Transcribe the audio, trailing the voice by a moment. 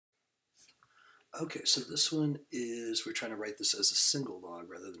Okay, so this one is, we're trying to write this as a single log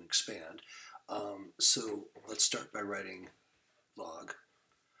rather than expand. So let's start by writing log.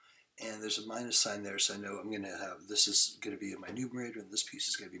 And there's a minus sign there, so I know I'm going to have, this is going to be in my numerator, and this piece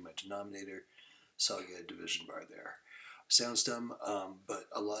is going to be my denominator. So I'll get a division bar there. Sounds dumb, but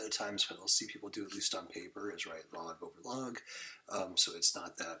a lot of times what I'll see people do, at least on paper, is write log over log. So it's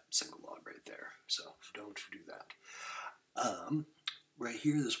not that single log right there. So don't do that. Right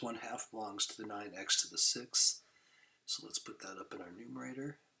here, this 1/2 belongs to the 9x to the 6th. So let's put that up in our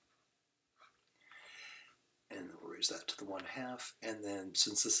numerator. And then we'll raise that to the 1/2. And then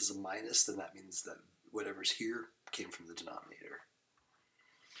since this is a minus, then that means that whatever's here came from the denominator.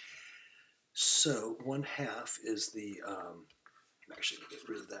 So 1/2 is the, actually I'll get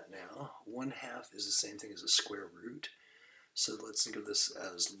rid of that now. 1/2 is the same thing as a square root. So let's think of this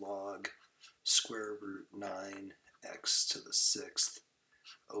as log square root 9x to the 6th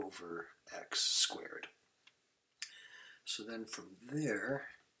over x squared. So then from there,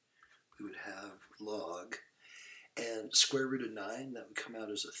 we would have log, and square root of 9, that would come out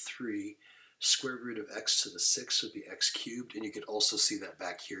as a 3. Square root of x to the 6th would be x cubed, and you could also see that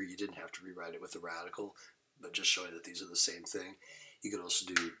back here. You didn't have to rewrite it with a radical, but just showing that these are the same thing. You could also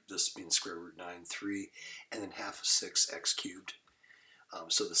do this means square root 9, 3, and then half of 6, x cubed.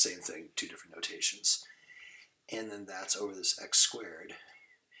 So the same thing, two different notations. And then that's over this x squared.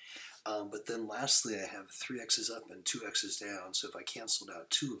 But then lastly, I have 3x's up and 2x's down, so if I canceled out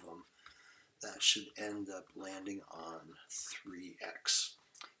two of them, that should end up landing on 3x.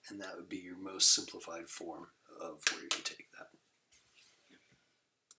 And that would be your most simplified form of where you would take that.